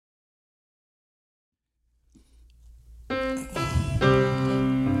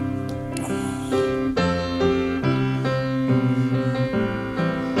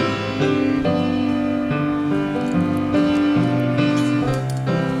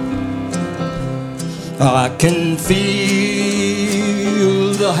I can feel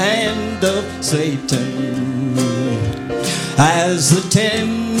the hand of Satan as the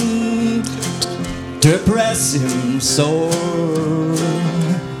attempt to press him sore.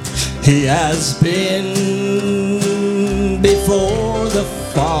 He has been before the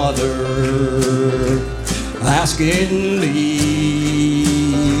Father, asking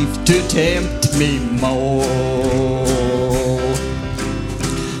leave to tempt me more.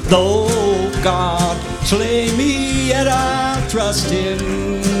 Though God slay me, yet I'll trust him.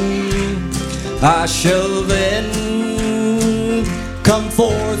 I shall then come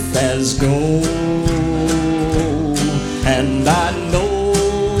forth as gold, and I know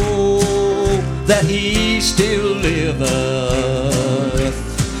that he still liveth,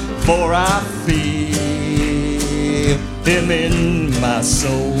 for I feel him in my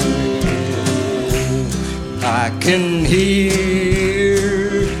soul. I can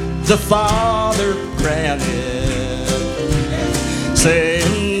hear the Father granted,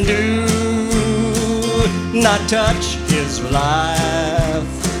 saying, do not touch his life.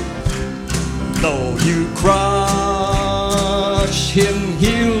 Though you crush him,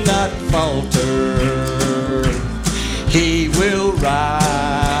 he'll not falter. He will rise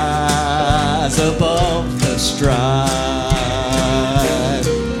above the strife.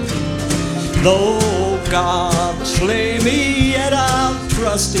 Though God slay me, yet I'll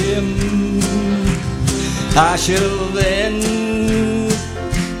trust him. I shall then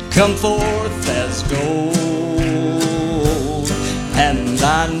come forth as gold, and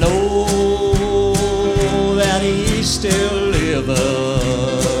I know that he still liveth,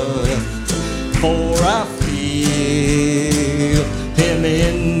 for I feel him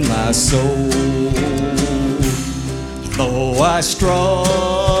in my soul. Though I struggle,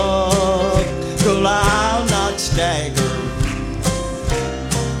 I'll not stagger.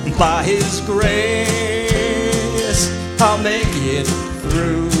 By his grace I'll make it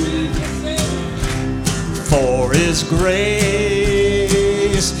through, for his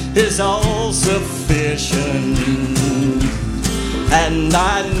grace is all sufficient, and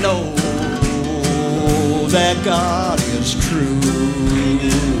I know that God is true.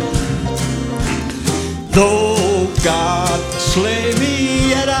 Though God slay me,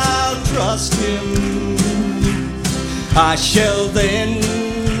 yet I'll trust him. I shall then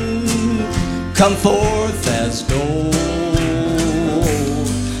come forth as gold,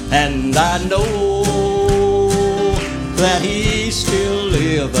 and I know that he still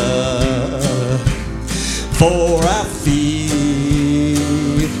liveth, for I feel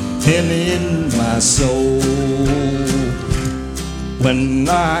him in my soul. When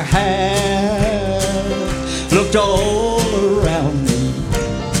I have looked all around me,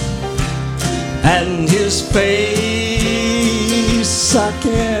 and his face I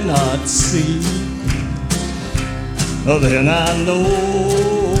cannot see, then I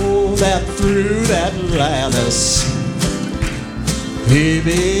know that through that lattice he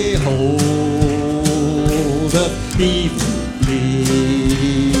beholdeth even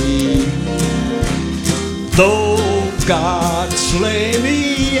me. Though God slay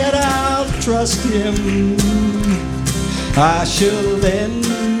me, yet I'll trust him. I shall then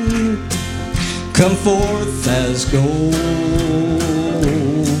come forth as gold,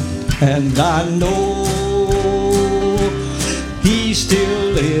 and I know he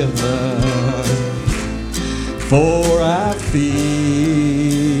still liveth, for I feel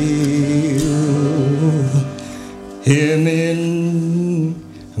him in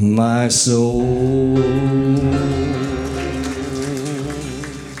my soul.